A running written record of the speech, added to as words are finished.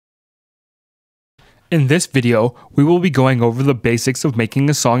In this video, we will be going over the basics of making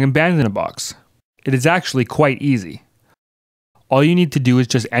a song in Band in a Box. It is actually quite easy. All you need to do is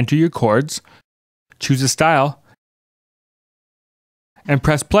just enter your chords, choose a style, and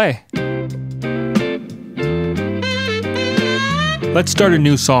press play. Let's start a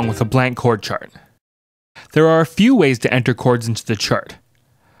new song with a blank chord chart. There are a few ways to enter chords into the chart,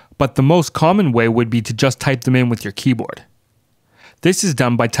 but the most common way would be to just type them in with your keyboard. This is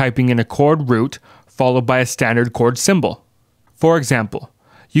done by typing in a chord root followed by a standard chord symbol. For example,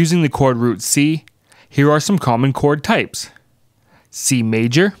 using the chord root C, here are some common chord types: C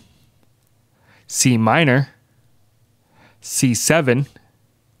major, C minor, C7,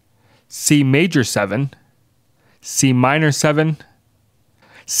 C major 7, C minor 7,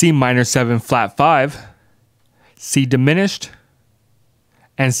 C minor 7 flat 5, C diminished,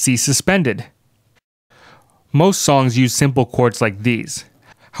 and C suspended. Most songs use simple chords like these.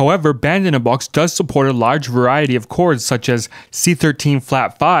 However, Band in a Box does support a large variety of chords such as C13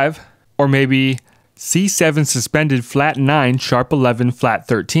 flat 5, or maybe C7 suspended flat 9 sharp 11 flat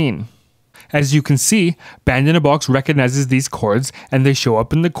 13. As you can see, Band in a Box recognizes these chords and they show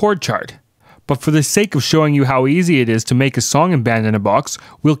up in the chord chart. But for the sake of showing you how easy it is to make a song in Band in a Box,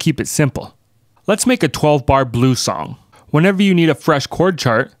 we'll keep it simple. Let's make a 12-bar blues song. Whenever you need a fresh chord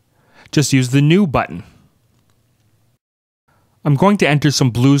chart, just use the New button. I'm going to enter some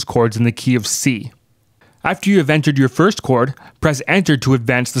blues chords in the key of C. After you have entered your first chord, press Enter to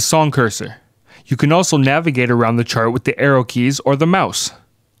advance the song cursor. You can also navigate around the chart with the arrow keys or the mouse.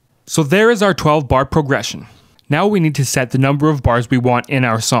 So there is our 12-bar progression. Now we need to set the number of bars we want in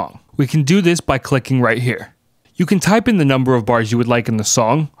our song. We can do this by clicking right here. You can type in the number of bars you would like in the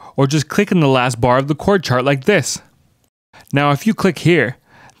song, or just click in the last bar of the chord chart like this. Now if you click here,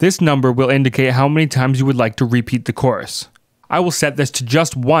 this number will indicate how many times you would like to repeat the chorus. I will set this to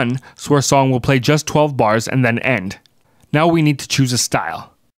just 1, so our song will play just 12 bars and then end. Now we need to choose a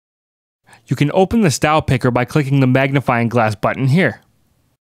style. You can open the style picker by clicking the magnifying glass button here.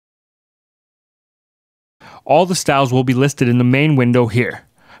 All the styles will be listed in the main window here,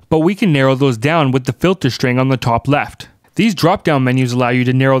 but we can narrow those down with the filter string on the top left. These drop-down menus allow you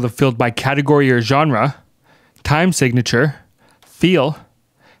to narrow the field by category or genre, time signature, feel,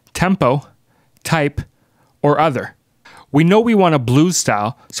 tempo, type, or other. We know we want a blues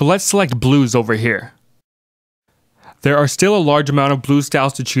style, so let's select blues over here. There are still a large amount of blues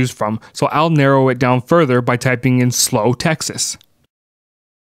styles to choose from, so I'll narrow it down further by typing in slow Texas.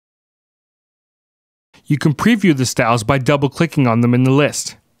 You can preview the styles by double-clicking on them in the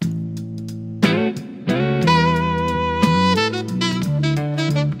list.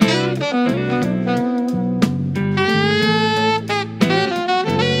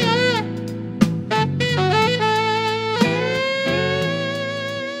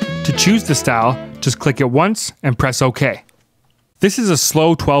 To choose the style, just click it once and press OK. This is a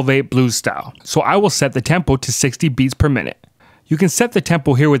slow 12/8 blues style, so I will set the tempo to 60 beats per minute. You can set the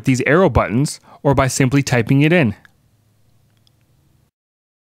tempo here with these arrow buttons, or by simply typing it in.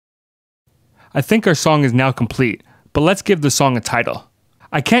 I think our song is now complete, but let's give the song a title.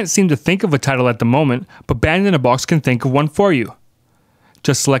 I can't seem to think of a title at the moment, but Band in a Box can think of one for you.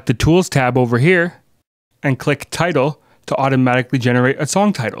 Just select the Tools tab over here, and click Title to automatically generate a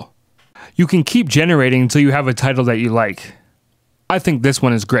song title. You can keep generating until you have a title that you like. I think this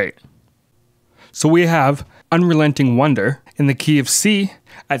one is great. So we have Unrelenting Wonder in the key of C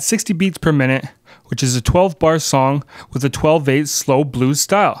at 60 beats per minute, which is a 12-bar song with a 12/8 slow blues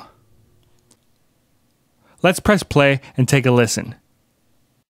style. Let's press play and take a listen.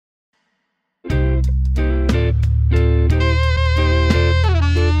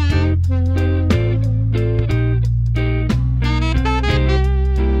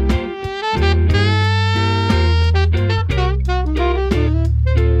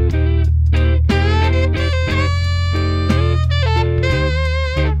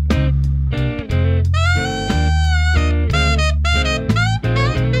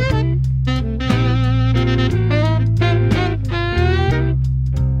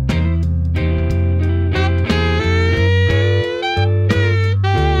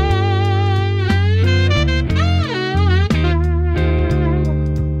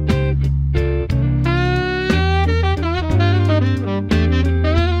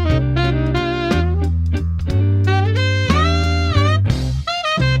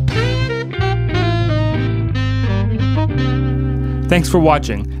 Thanks for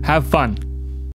watching. Have fun.